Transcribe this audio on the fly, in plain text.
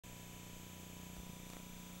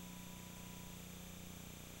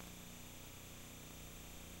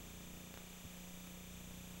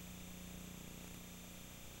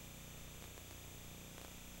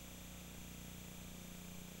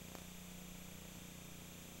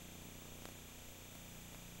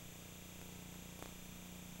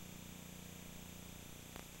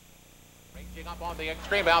Up on the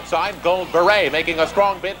extreme outside, Gold Beret making a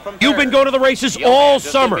strong bid from You've been going to the races all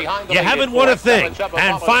summer. You haven't won a thing.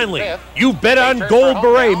 And finally, you bet on Gold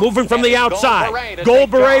Beret moving from the outside.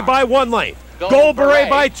 Gold Beret by 1 length. Gold Beret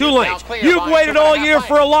by 2 lengths. You've waited all year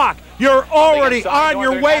for a lock. You're already on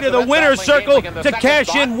your way to the winner's circle to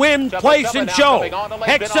cash in, win, place, and show.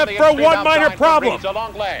 Except for one minor problem.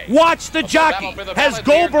 Watch the jockey as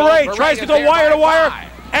Gold Beret tries to go wire to wire.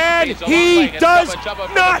 And he does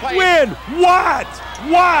not win. What?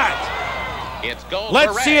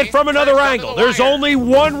 Let's see it from another angle. There's only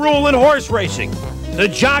one rule in horse racing. The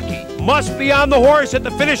jockey must be on the horse at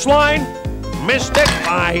the finish line. Missed it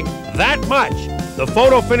by that much. The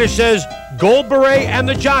photo finish says Gold Beret and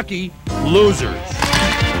the jockey, losers.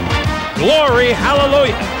 Glory,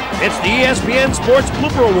 hallelujah. It's the ESPN Sports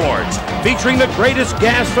Blooper Awards, featuring the greatest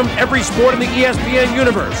gas from every sport in the ESPN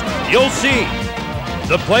universe. You'll see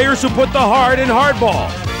the players who put the heart in hardball,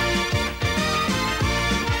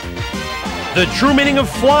 the true meaning of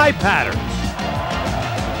fly patterns,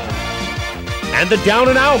 and the down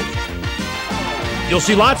and out. You'll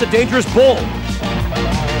see lots of dangerous bulls.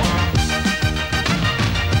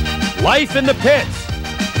 Life in the pits.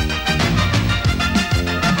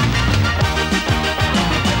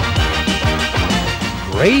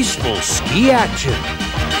 Graceful ski action.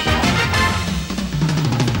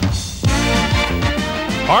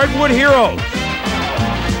 Hardwood heroes.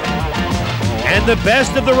 And the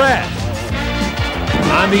best of the rest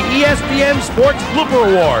on the ESPN Sports Blooper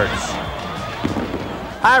Awards.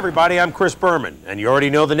 Hi, everybody. I'm Chris Berman, and you already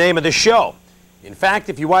know the name of the show. In fact,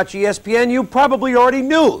 if you watch ESPN, you probably already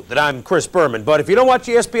knew that I'm Chris Berman. But if you don't watch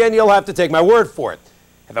ESPN, you'll have to take my word for it.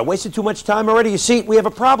 Have I wasted too much time already? You see, we have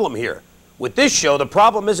a problem here. With this show, the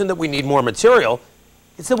problem isn't that we need more material.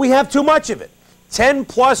 It's that we have too much of it.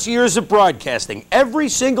 10-plus years of broadcasting, every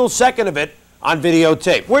single second of it on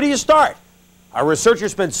videotape. Where do you start? Our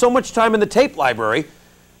researchers spent so much time in the tape library,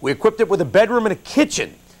 we equipped it with a bedroom and a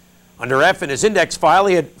kitchen. Under F in his index file,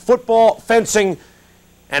 he had football, fencing,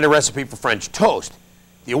 and a recipe for French toast.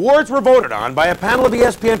 The awards were voted on by a panel of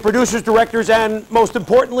ESPN producers, directors, and, most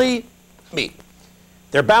importantly, me.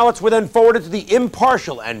 Their ballots were then forwarded to the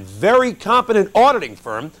impartial and very competent auditing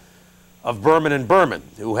firm of Berman and Berman,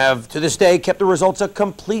 who have, to this day, kept the results a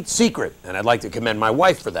complete secret, and I'd like to commend my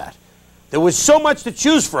wife for that. There was so much to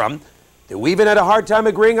choose from that we even had a hard time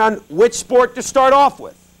agreeing on which sport to start off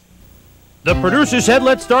with. The producer said,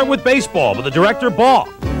 let's start with baseball, but the director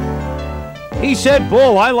balked. He said,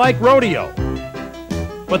 Bull, I like rodeo.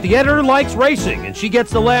 But the editor likes racing, and she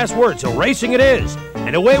gets the last word, so racing it is.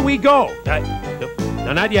 And away we go.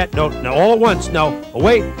 No, not yet. No, all at once. No. Oh,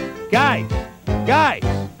 wait. Guys.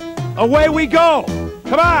 Away we go.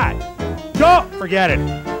 Come on. Go. Forget it.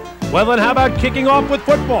 Well, then how about kicking off with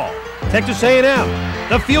football? Texas A&M.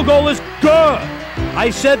 The field goal is good. I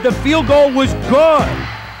said the field goal was good.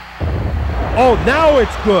 Oh, now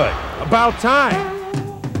it's good. About time.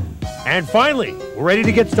 And finally, we're ready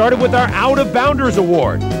to get started with our Out of Bounders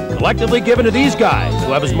Award, collectively given to these guys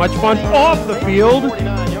who have as much fun off the field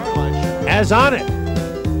as on it.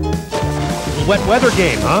 A wet weather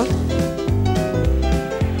game, huh?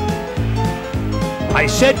 I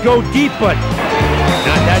said go deep, but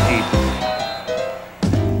not that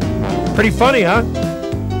deep. Pretty funny, huh?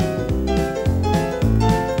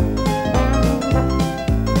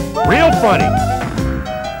 Real funny,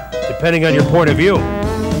 depending on your point of view.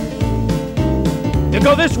 You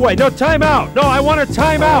go this way. No, timeout. No, I want a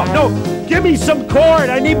timeout. No, give me some cord.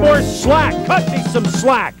 I need more slack. Cut me some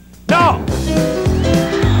slack. No.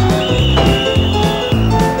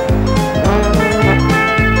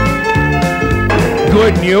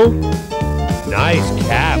 Good, new. Nice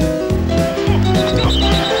cap.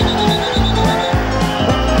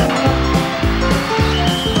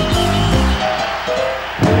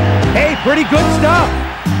 Hey, pretty good stuff.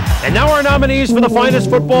 And now our nominees for the Finest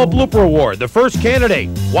Football Blooper Award. The first candidate,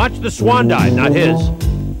 watch the swan dive, not his.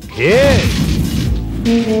 His.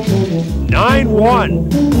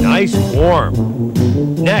 9-1. Nice form.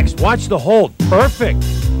 Next, watch the hold. Perfect.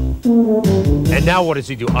 And now what does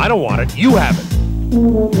he do? I don't want it. You have it.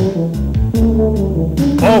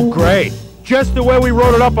 Oh, great. Just the way we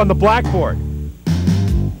wrote it up on the blackboard.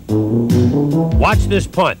 Watch this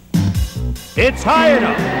punt. It's high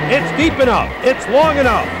enough. It's deep enough. It's long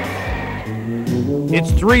enough.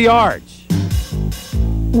 It's 3 yards.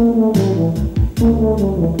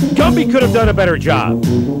 Gumby could have done a better job.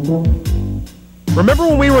 Remember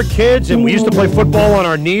when we were kids and we used to play football on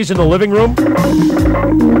our knees in the living room?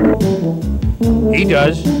 He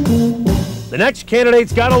does. The next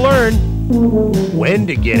candidate's got to learn when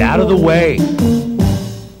to get out of the way.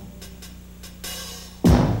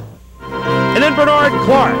 And And Bernard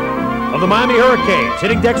Clark of the Miami Hurricanes,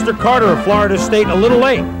 hitting Dexter Carter of Florida State a little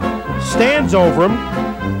late. Stands over him.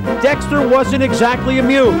 Dexter wasn't exactly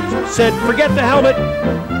amused. Said, forget the helmet.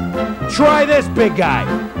 Try this, big guy.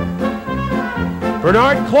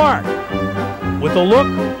 Bernard Clark, with a look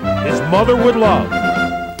his mother would love.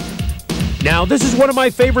 Now, this is one of my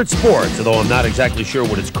favorite sports, although I'm not exactly sure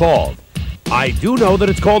what it's called. I do know that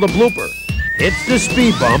it's called a blooper. Hits the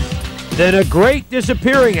speed bump, then a great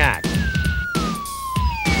disappearing act.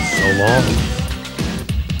 So long.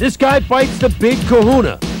 This guy bites the big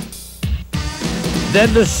kahuna.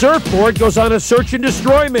 Then the surfboard goes on a search and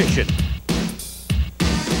destroy mission.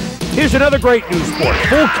 Here's another great new sport,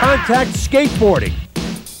 full contact skateboarding.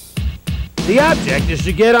 The object is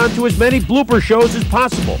to get onto as many blooper shows as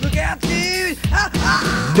possible. Look out, dude!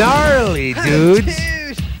 Gnarly, dudes.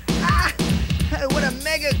 Dude! What a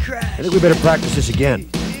mega crash! I think we better practice this again.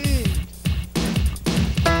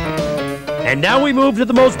 And now we move to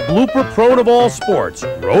the most blooper-prone of all sports,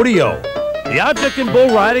 rodeo. The object in bull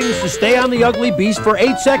riding is to stay on the ugly beast for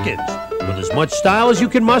 8 seconds, with as much style as you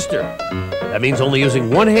can muster. That means only using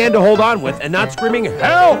one hand to hold on with and not screaming,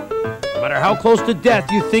 help! No matter how close to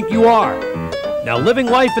death you think you are. Now, living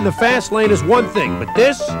life in the fast lane is one thing, but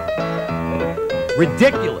this?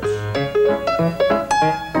 Ridiculous.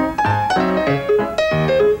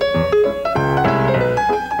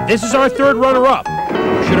 This is our third runner-up.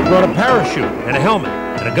 We should have brought a parachute and a helmet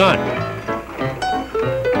and a gun.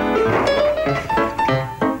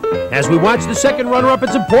 As we watch the second runner-up,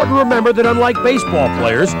 it's important to remember that unlike baseball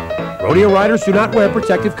players, rodeo riders do not wear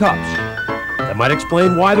protective cuffs. That might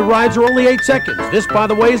explain why the rides are only 8 seconds. This, by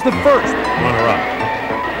the way, is the first runner-up.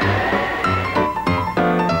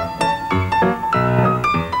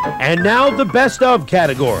 And now the best of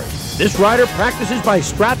category. This rider practices by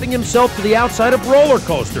strapping himself to the outside of roller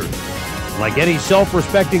coasters. Like any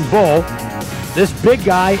self-respecting bull, this big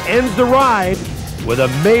guy ends the ride with a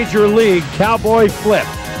major league cowboy flip.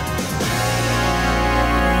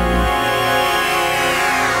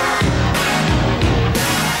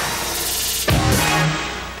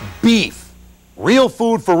 Beef. Real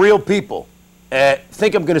food for real people.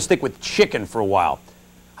 Think I'm going to stick with chicken for a while.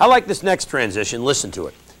 I like this next transition. Listen to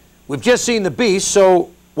it. We've just seen the beast, so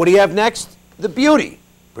what do you have next? The beauty.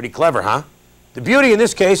 Pretty clever, huh? The beauty in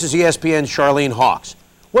this case is ESPN's Charlene Hawks.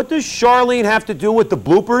 What does Charlene have to do with the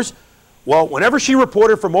bloopers? Well, whenever she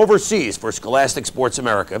reported from overseas for Scholastic Sports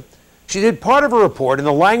America, she did part of her report in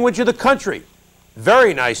the language of the country.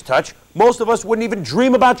 Very nice touch. Most of us wouldn't even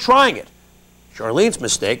dream about trying it. Charlene's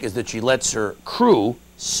mistake is that she lets her crew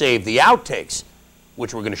save the outtakes,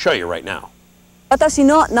 which we're going to show you right now. Watashi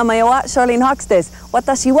no namae wa Charlene Hawks desu.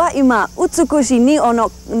 Watashi wa ima utsukushi ni hono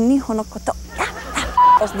koto.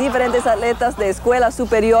 Los diferentes atletas de escuela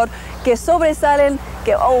superior que sobresalen,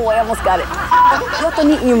 que we almost got it. Yoto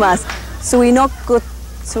ni imas. Suinoko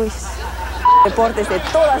deportes de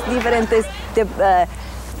todas diferentes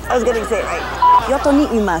I was getting to say it right. Yoto ni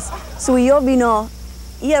imas. Suiyo vino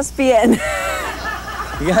ESPN.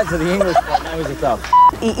 You got to the English part, that was a tough.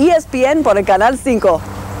 Y ESPN por el Canal 5.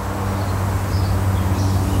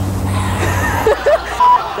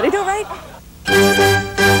 Did I do it right?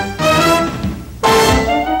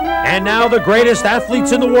 And now the greatest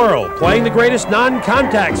athletes in the world, playing the greatest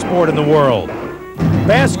non-contact sport in the world,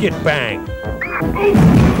 basket bang.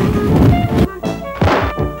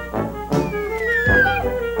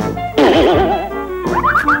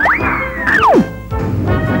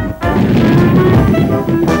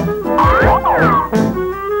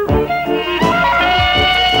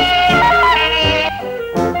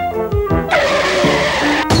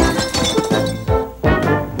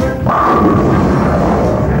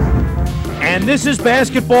 And this is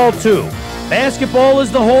basketball, too. Basketball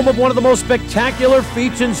is the home of one of the most spectacular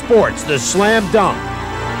feats in sports, the slam dunk.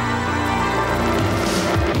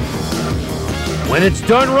 When it's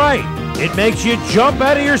done right, it makes you jump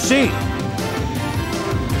out of your seat.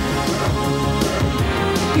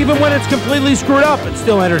 Even when it's completely screwed up, it's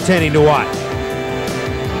still entertaining to watch.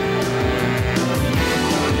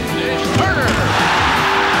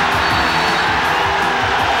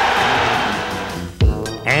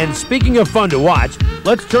 And speaking of fun to watch,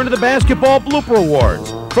 let's turn to the Basketball Blooper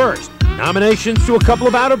Awards. First, nominations to a couple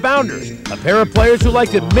of out-of-bounders, a pair of players who like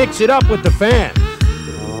to mix it up with the fans.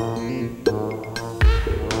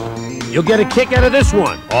 You'll get a kick out of this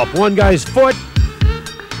one, off one guy's foot,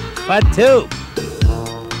 but two.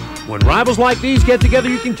 When rivals like these get together,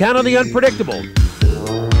 you can count on the unpredictable.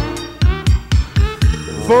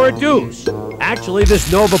 For a deuce, actually,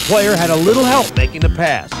 this Nova player had a little help making the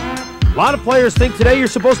pass. A lot of players think today you're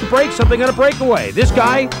supposed to break something on a breakaway. This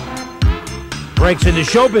guy breaks into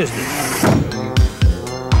show business.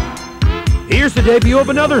 Here's the debut of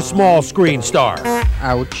another small screen star.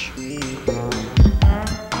 Ouch.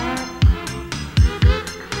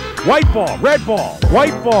 White ball, red ball,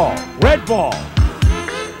 white ball, red ball.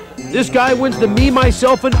 This guy wins the Me,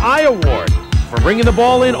 Myself, and I award for bringing the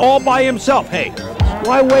ball in all by himself. Hey,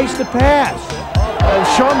 why waste the pass?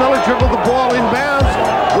 Sean Miller dribbled the ball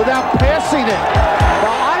inbounds without passing it.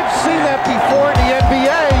 Well, I've seen that before in the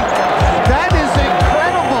NBA. That is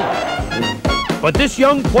incredible. But this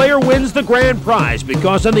young player wins the grand prize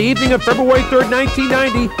because on the evening of February 3rd,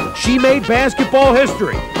 1990, she made basketball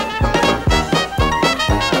history.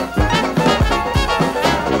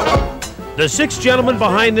 The 6 gentlemen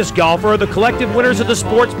behind this golfer are the collective winners of the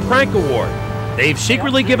Sports Prank Award. They've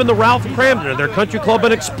secretly given the Ralph Cramden of their country club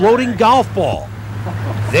an exploding golf ball.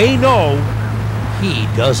 They know he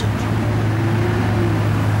doesn't.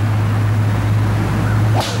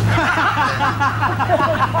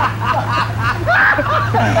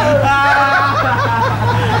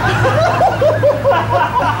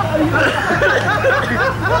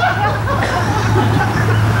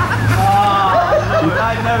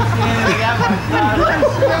 I've never seen anything that much.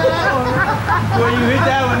 Boy, you hit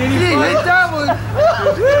that one. You hit that one.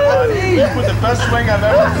 You put the best swing I've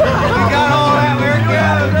ever seen. You got all that. We're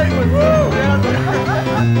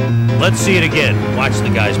Let's see it again. Watch the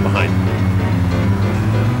guys behind me.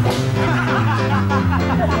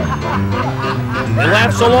 They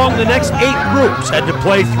laughed so long the next 8 groups had to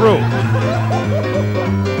play through.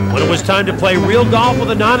 When it was time to play real golf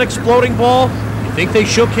with a non-exploding ball, you think they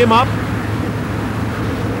shook him up?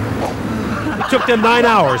 It took them 9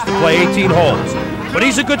 hours to play 18 holes. But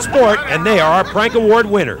he's a good sport, and they are our Prank Award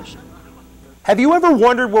winners. Have you ever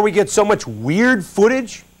wondered where we get so much weird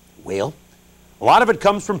footage? Well, a lot of it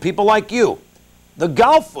comes from people like you. The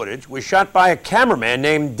golf footage was shot by a cameraman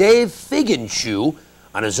named Dave Figgenshoe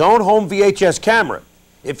on his own home VHS camera.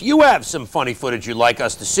 If you have some funny footage you'd like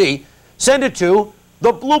us to see, send it to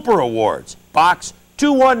the Blooper Awards, Box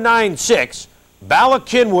 2196, Bala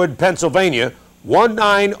Kinwood, Pennsylvania,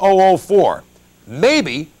 19004.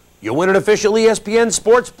 Maybe you'll win an official ESPN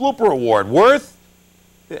Sports Blooper Award worth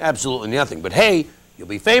absolutely nothing. But hey, you'll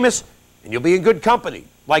be famous and you'll be in good company,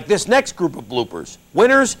 like this next group of bloopers,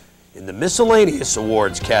 winners in the Miscellaneous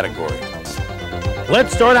Awards category.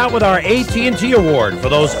 Let's start out with our AT&T Award for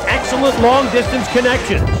those excellent long-distance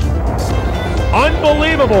connections.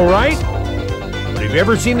 Unbelievable, right? But have you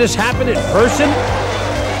ever seen this happen in person?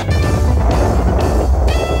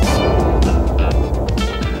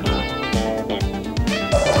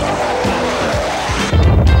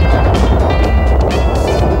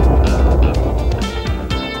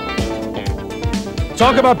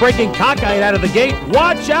 Talk about breaking cockeyed out of the gate.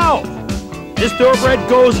 Watch out! This thoroughbred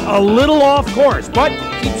goes a little off course, but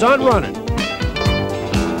keeps on running.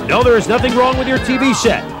 No, there is nothing wrong with your TV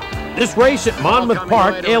set. This race at Monmouth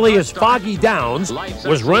Park, alias Foggy Downs,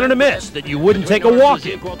 was running a miss that you wouldn't take a walk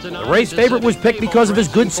in. The race favorite was picked because of his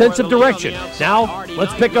good sense of direction. Now,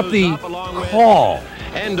 let's pick up the call.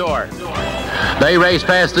 Endor. They race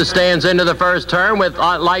past the stands into the first turn with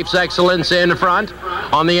Life's Excellence in front.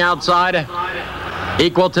 On the outside,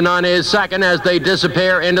 Equal to None is second as they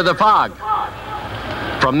disappear into the fog.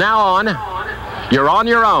 From now on, you're on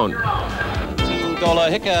your own. $2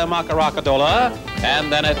 hicka makaraka dollar, and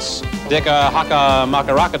then it's dicka haka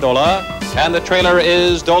makaraka dollar, and the trailer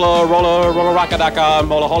is dollar roller roller rakadaka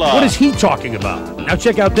mola hola. What is he talking about? Now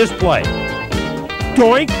check out this play.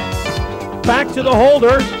 Doink. Back to the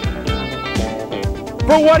holder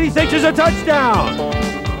for what he thinks is a touchdown.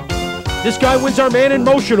 This guy wins our Man in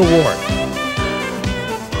Motion Award.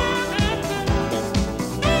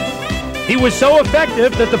 He was so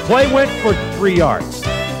effective that the play went for 3 yards.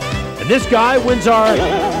 And this guy wins our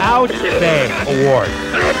Outbag Award.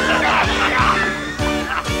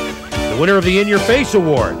 The winner of the In Your Face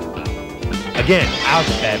Award. Again,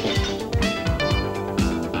 Outbag.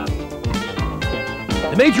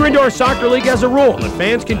 The Major Indoor Soccer League has a rule that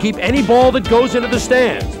fans can keep any ball that goes into the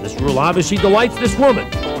stands. This rule obviously delights this woman.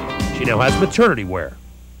 She now has maternity wear.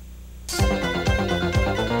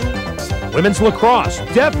 Women's lacrosse,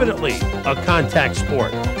 definitely a contact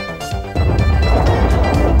sport.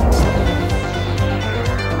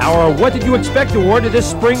 Our What Did You Expect award to this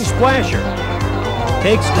spring splasher.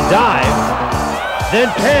 Takes the dive, then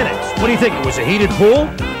panics. What do you think, it was a heated pool?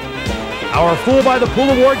 Our Fool by the Pool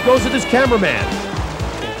award goes to this cameraman.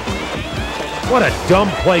 What a dumb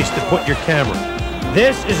place to put your camera.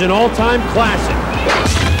 This is an all-time classic.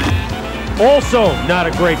 Also not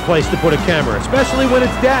a great place to put a camera, especially when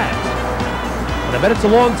it's Dad's. But I bet it's a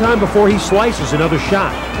long time before he slices another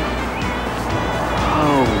shot.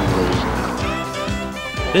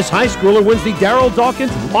 This high schooler wins the Darryl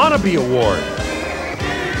Dawkins Wannabe Award.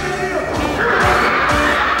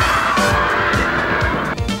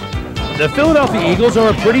 The Philadelphia Eagles are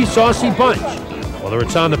a pretty saucy bunch, whether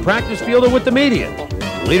it's on the practice field or with the media.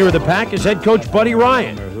 The leader of the pack is head coach Buddy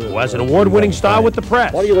Ryan, who has an award-winning style with the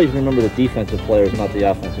press. Why do you always remember the defensive players, not the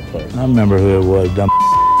offensive players? I remember who it was, dumb.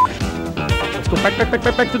 Let's go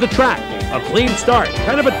back to the track. A clean start,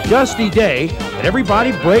 kind of a dusty day, and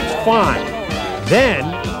everybody breaks fine. Then,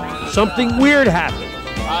 something weird happens.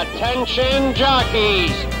 Attention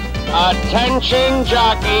jockeys! Attention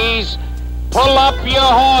jockeys! Pull up your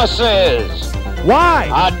horses! Why?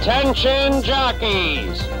 Attention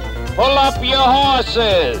jockeys! Pull up your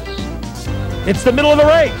horses! It's the middle of the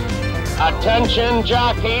race. Attention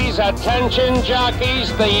jockeys,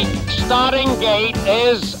 the starting gate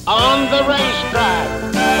is on the racetrack.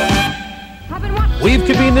 We've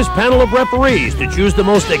convened this panel of referees to choose the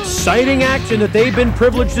most exciting action that they've been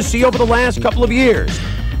privileged to see over the last couple of years.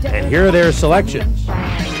 And here are their selections.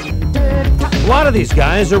 A lot of these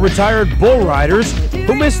guys are retired bull riders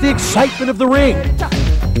who miss the excitement of the ring.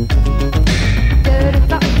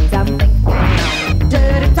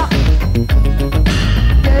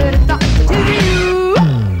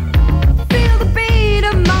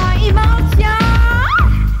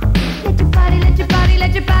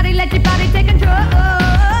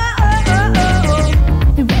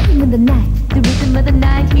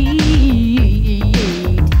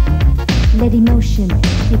 Let emotion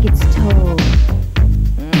take its toll.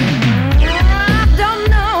 I don't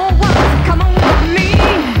know what's coming with me.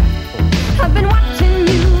 I've been watching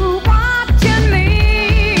you, watching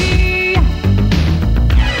me.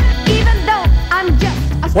 Even though I'm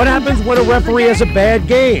just a What happens when a referee has a bad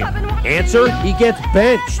game? Answer, he gets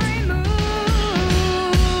benched.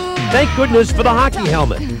 Thank goodness for the hockey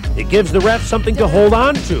helmet. It gives the refs something to hold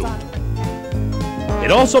on to. It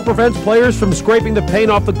also prevents players from scraping the paint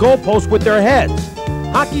off the goalpost with their heads.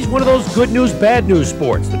 Hockey's one of those good news, bad news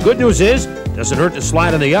sports. The good news is, it doesn't hurt to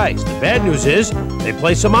slide on the ice. The bad news is, they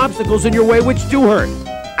place some obstacles in your way which do hurt.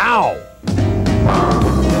 Ow!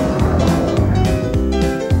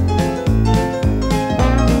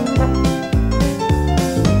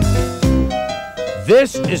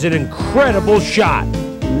 This is an incredible shot.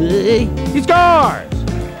 He scores!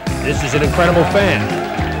 This is an incredible fan.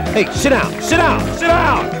 Hey, sit down, sit down, sit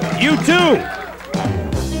down! You too!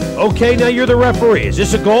 Okay, now you're the referee. Is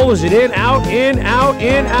this a goal? Is it in, out, in, out,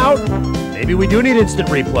 in, out? Maybe we do need instant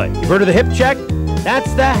replay. You've heard of the hip check?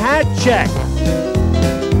 That's the hat check.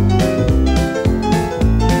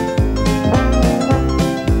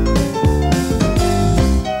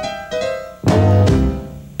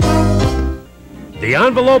 The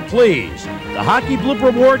envelope, please. The Hockey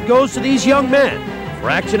Blooper Award goes to these young men for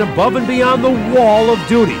action above and beyond the wall of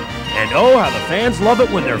duty. And oh, how the fans love it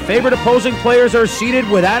when their favorite opposing players are seated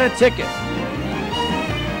without a ticket.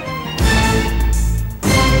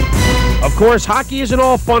 Of course, hockey isn't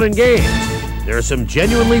all fun and games. There are some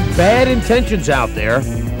genuinely bad intentions out there,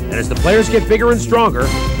 and as the players get bigger and stronger,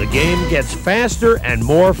 the game gets faster and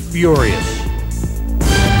more furious.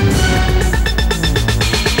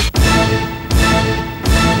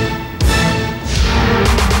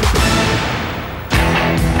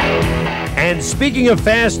 And speaking of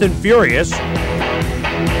fast and furious,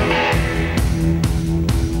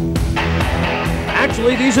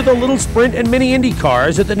 actually, these are the little sprint and mini Indy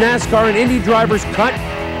cars that the NASCAR and Indy drivers cut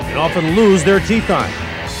and often lose their teeth on.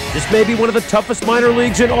 This may be one of the toughest minor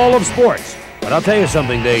leagues in all of sports, but I'll tell you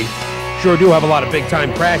something, they sure do have a lot of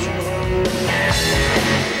big-time crashes.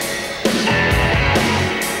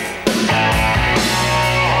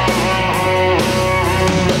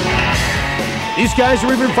 These guys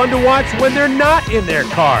are even fun to watch when they're not in their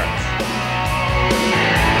cars.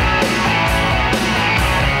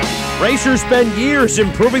 Racers spend years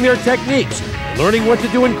improving their techniques, learning what to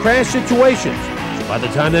do in crash situations. So by the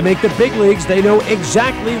time they make the big leagues, they know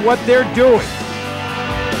exactly what they're doing.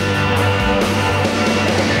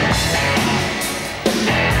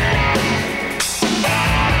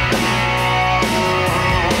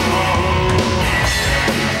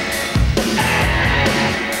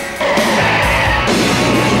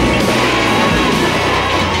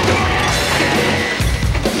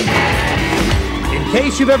 In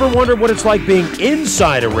case you've ever wondered what it's like being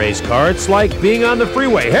inside a race car, it's like being on the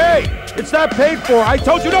freeway. Hey, it's not paid for. I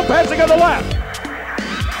told you no passing on the left.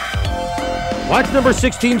 Watch number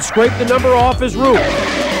 16 scrape the number off his roof.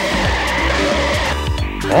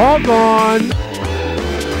 All gone.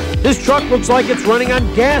 This truck looks like it's running on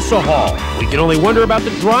gasohol. We can only wonder about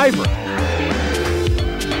the driver.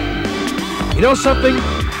 You know something?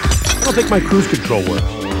 I don't think my cruise control works.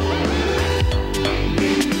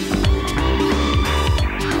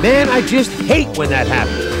 Man, I just hate when that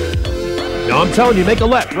happens. No, I'm telling you, make a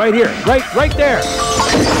left, right here, right there.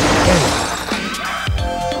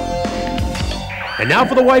 And now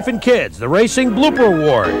for the wife and kids, the Racing Blooper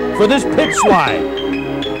Award for this pitch slide.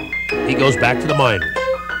 He goes back to the minors.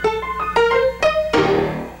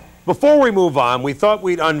 Before we move on, we thought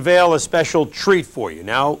we'd unveil a special treat for you.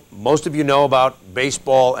 Now, most of you know about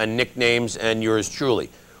baseball and nicknames and yours truly.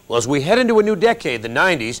 Well, as we head into a new decade, the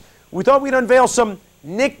 90s, we thought we'd unveil some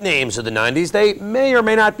nicknames of the 90s. They may or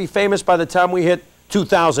may not be famous by the time we hit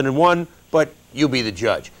 2001, but you be the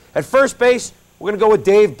judge. At first base, we're going to go with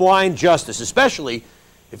Dave Blind Justice, especially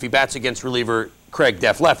if he bats against reliever Craig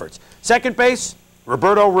Def Lefferts. Second base,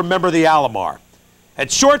 Roberto Remember the Alomar.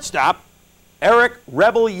 At shortstop, Eric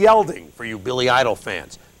Rebel Yelding for you Billy Idol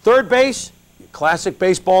fans. Third base, your classic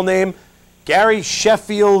baseball name, Gary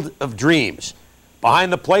Sheffield of Dreams.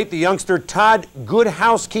 Behind the plate, the youngster Todd Good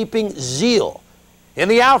Housekeeping Zeal. In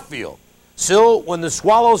the outfield, still when the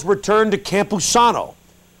Swallows return to Campusano,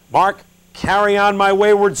 Mark Carry On My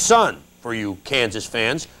Wayward Son for you Kansas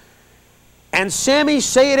fans. And Sammy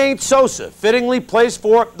Say It Ain't Sosa fittingly plays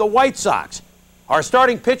for the White Sox. Our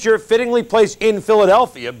starting pitcher fittingly plays in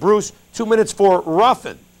Philadelphia, Bruce 2 Minutes for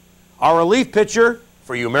Ruffin. Our relief pitcher,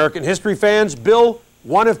 for you American history fans, Bill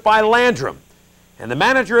One If by Landrum. And the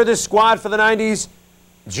manager of this squad for the 90s,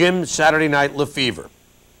 Jim Saturday Night Lefevre.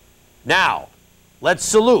 Now, let's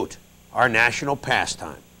salute our national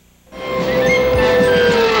pastime.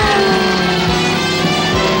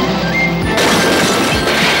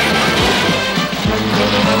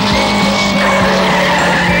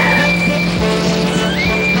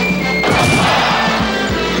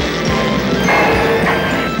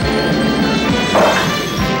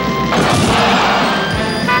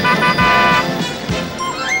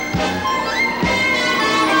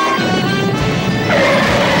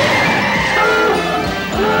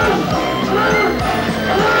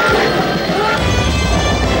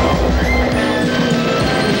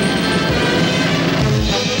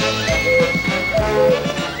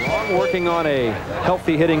 On a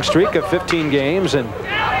healthy hitting streak of 15 games and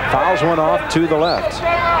fouls one off to the left.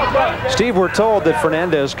 Steve, we're told that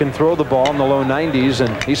Fernandez can throw the ball in the low 90s,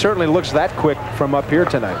 and he certainly looks that quick from up here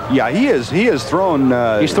tonight. Yeah, he is. He has thrown.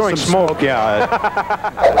 He's throwing smoke.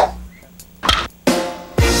 Yeah.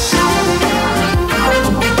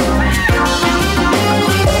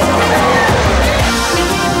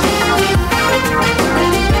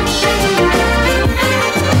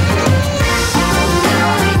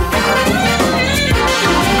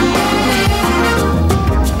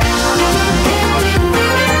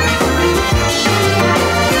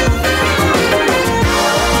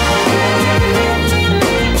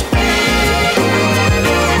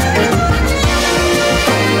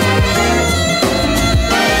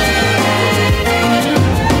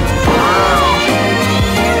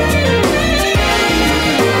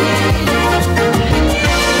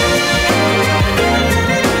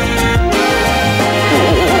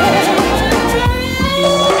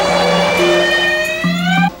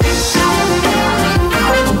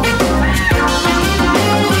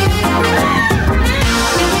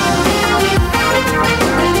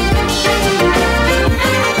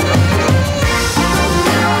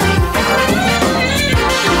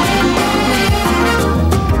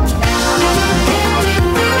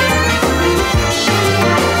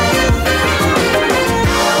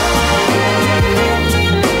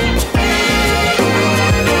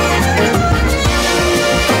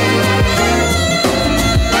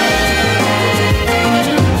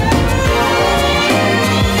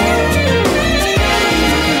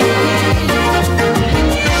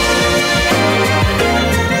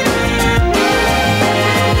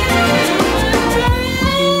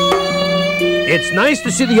 It's nice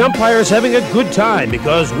to see the umpires having a good time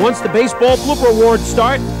because once the Baseball Blooper Awards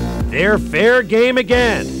start, they're fair game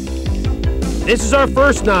again. This is our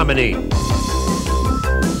first nominee.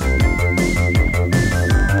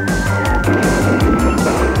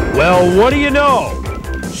 Well, what do you know?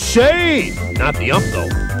 Shade! Not the ump, though.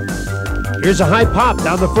 Here's a high pop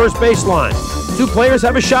down the first baseline. Two players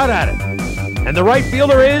have a shot at it. And the right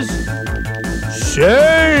fielder is...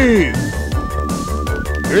 Save!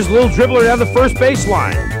 Here's a little dribbler down the first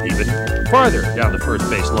baseline, even farther down the first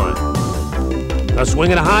baseline. A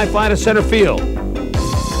swing and a high fly to center field.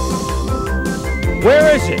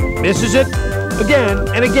 Where is it? Misses it again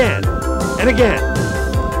and again and again.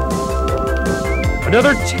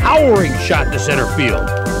 Another towering shot to center field.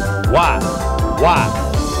 Why?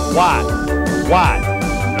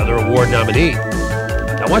 Another award nominee.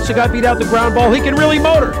 Now once the guy beat out the ground ball, he can really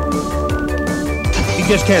motor. He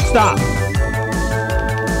just can't stop.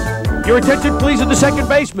 Your attention, please, at the second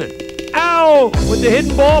baseman. Ow! With the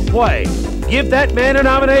hidden ball play. Give that man a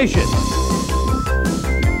nomination.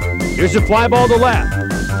 Here's a fly ball to left.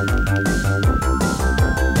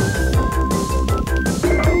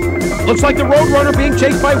 Looks like the Roadrunner being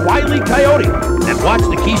chased by Wile E. Coyote. And watch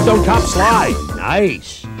the Keystone Cop slide.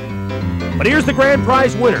 Nice. But here's the grand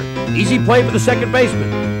prize winner. Easy play for the second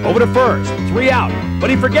baseman. Over to first. 3 out. But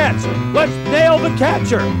he forgets. Let's nail the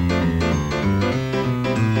catcher.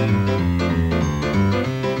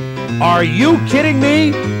 Are you kidding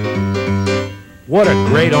me? What a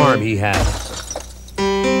great arm he has.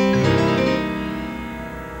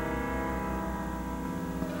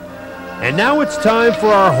 And now it's time for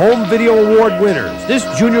our home video award winners. This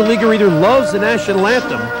junior leaguer either loves the national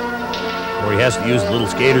anthem or he has to use the little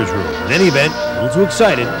skater's room. In any event, a little too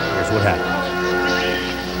excited. Here's what happens.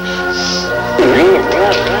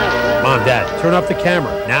 Mom, Dad, turn off the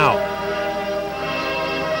camera now.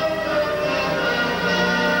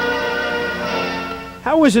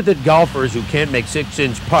 How is it that golfers who can't make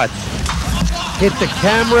 6-inch putts hit the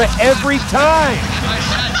camera every time?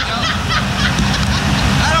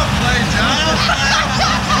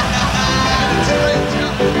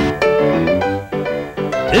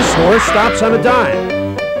 This horse stops on a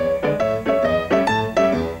dime.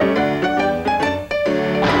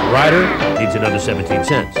 Rider needs another 17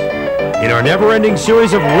 cents. In our never-ending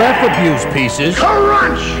series of ref abuse pieces,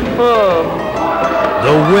 Crunch!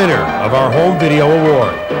 The winner of our home video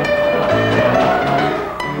award.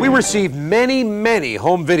 We received many, many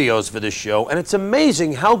home videos for this show, and it's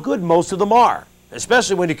amazing how good most of them are,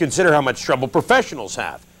 especially when you consider how much trouble professionals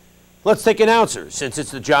have. Let's take announcers, since it's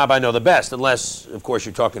the job I know the best, unless, of course,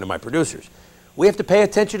 you're talking to my producers. We have to pay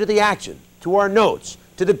attention to the action, to our notes,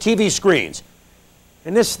 to the TV screens.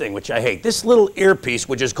 And this thing, which I hate, this little earpiece,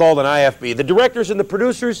 which is called an IFB, the directors and the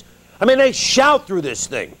producers, I mean, they shout through this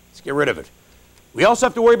thing. Let's get rid of it. We also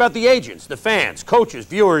have to worry about the agents, the fans, coaches,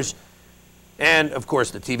 viewers, and, of course,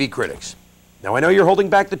 the TV critics. Now, I know you're holding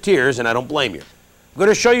back the tears, and I don't blame you. I'm going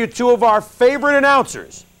to show you 2 of our favorite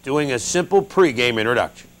announcers doing a simple pregame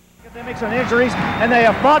introduction. They make some injuries, and they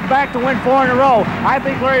have fought back to win 4 in a row. I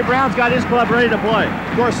think Larry Brown's got his club ready to play.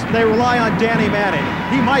 Of course, they rely on Danny Manning.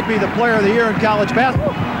 He might be the player of the year in college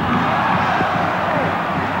basketball.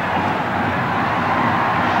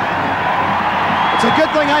 It's a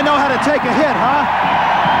good thing I know how to take a hit, huh?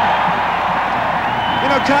 You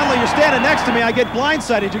know, Conley, you're standing next to me. I get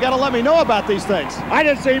blindsided. You got to let me know about these things. I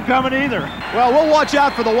didn't see him coming either. Well, we'll watch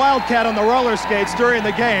out for the Wildcat on the roller skates during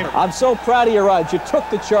the game. I'm so proud of you, Rod. You took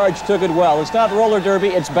the charge, took it well. It's not roller derby,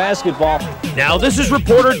 it's basketball. Now, this is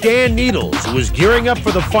reporter Dan Needles, who is gearing up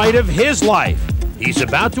for the fight of his life. He's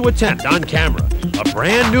about to attempt, on camera, a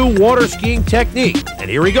brand new water skiing technique. And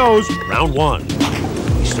here he goes, round 1.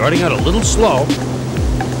 He's starting out a little slow.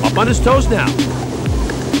 Up on his toes now.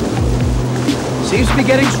 Seems to be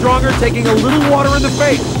getting stronger, taking a little water in the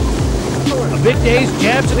face. A bit dazed,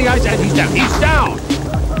 jabs in the eyes, and he's down. He's down.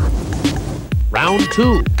 Round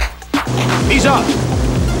 2. He's up.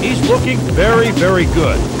 He's looking very, very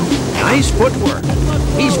good. Nice footwork.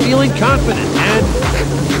 He's feeling confident, and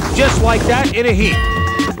just like that, in a heat.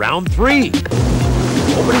 Round 3.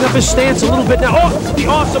 Opening up his stance a little bit now. Oh, the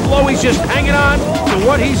awesome blow. He's just hanging on to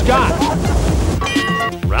what he's got.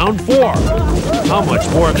 Round 4. How much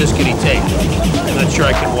more of this can he take? I'm not sure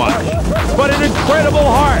I can watch. But an incredible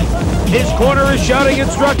heart. His corner is shouting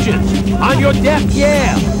instructions. On your deck,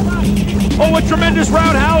 yeah. Oh, a tremendous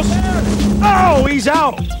roundhouse. Oh, he's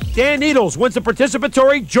out. Dan Needles wins the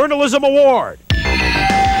Participatory Journalism Award.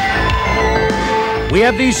 We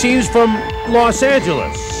have these scenes from Los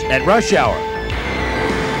Angeles at rush hour.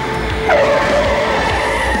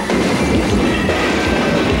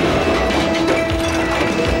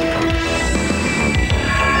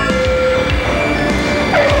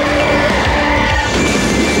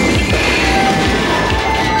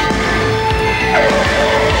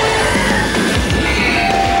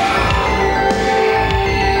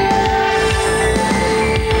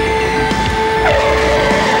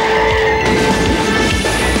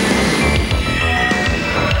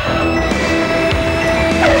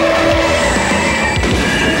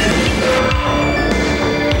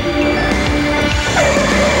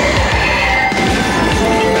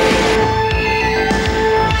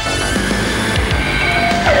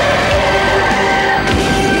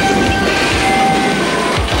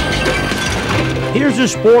 Here's a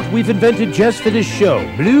sport we've invented just for this show.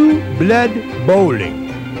 Blue blood bowling.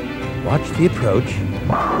 Watch the approach.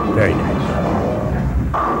 Very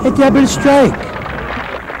nice. A double strike.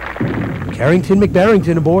 Carrington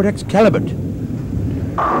McBarrington aboard Excalibur.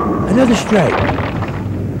 Another strike.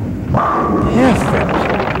 Perfect.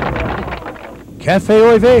 Cafe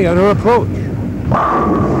Oive on her approach.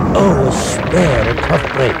 Oh, a spare, a tough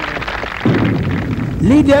break.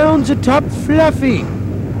 Lee downs atop Fluffy.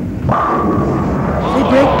 They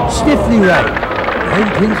break stiffly right.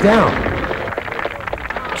 9 pins down.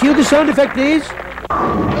 Cue the sound effect, please.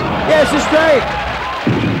 Yes, a strike.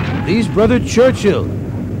 Lee's brother Churchill.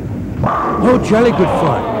 Oh, jolly good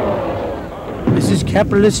fun. This is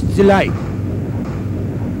capitalist delight.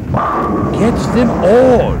 Catch them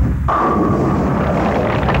all.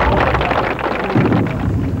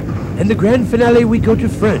 And the grand finale, we go to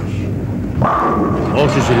French.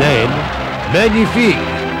 Horses Elaine. Magnifique.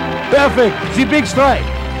 Perfect. The big strike.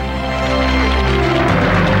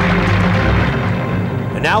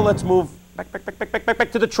 And now let's move back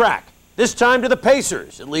to the track. This time to the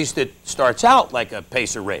Pacers. At least it starts out like a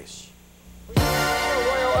Pacer race.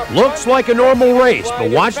 Looks like a normal race, but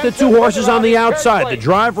watch the two horses on the outside. The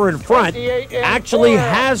driver in front actually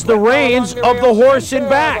has the reins of the horse in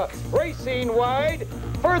back. Racing wide.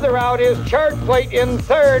 Further out is chart plate in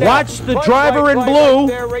third. Watch the driver in blue,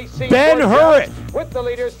 Ben Hurrett.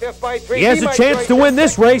 He has a chance to win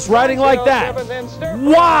this race riding like that.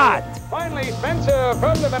 What? Finally, Spencer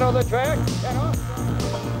from the middle of the track.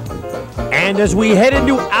 And as we head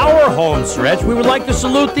into our home stretch, we would like to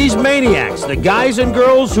salute these maniacs, the guys and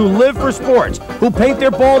girls who live for sports, who paint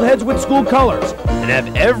their bald heads with school colors, and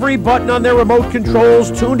have every button on their remote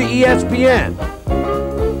controls tuned to ESPN.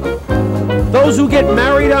 Those who get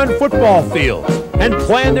married on football fields and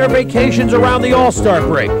plan their vacations around the All-Star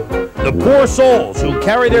break. The poor souls who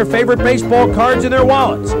carry their favorite baseball cards in their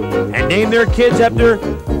wallets and name their kids after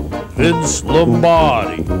Vince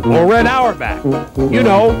Lombardi or Red Auerbach. You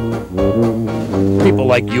know, people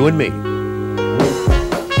like you and me.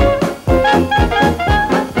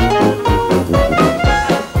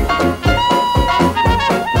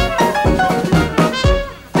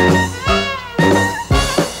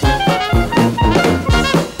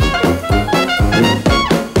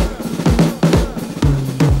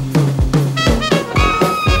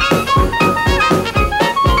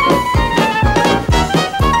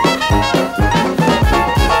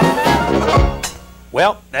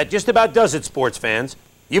 Well, that just about does it, sports fans.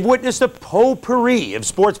 You've witnessed a potpourri of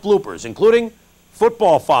sports bloopers, including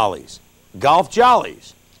football follies, golf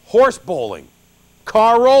jollies, horse bowling,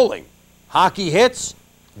 car rolling, hockey hits,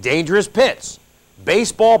 dangerous pits,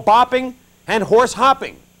 baseball bopping, and horse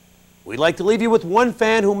hopping. We'd like to leave you with one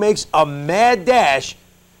fan who makes a mad dash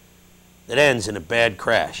that ends in a bad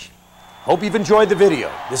crash. Hope you've enjoyed the video.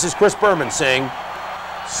 This is Chris Berman saying,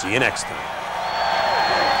 see you next time.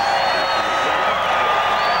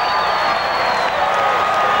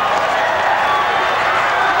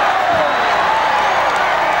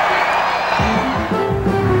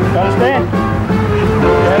 Understand?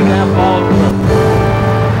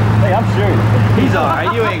 Hey, I'm serious. He's all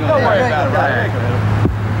right. You ain't gonna worry about that.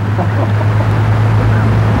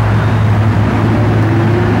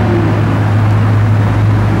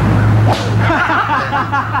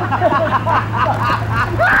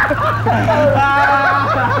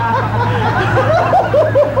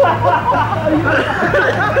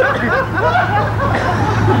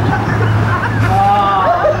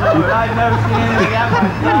 I've never seen anything that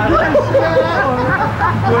much.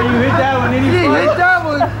 Boy, you hit that one. You hit that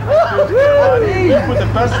one. You put the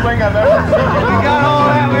best swing I've ever seen. We got all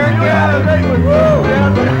that. We're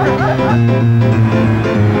good.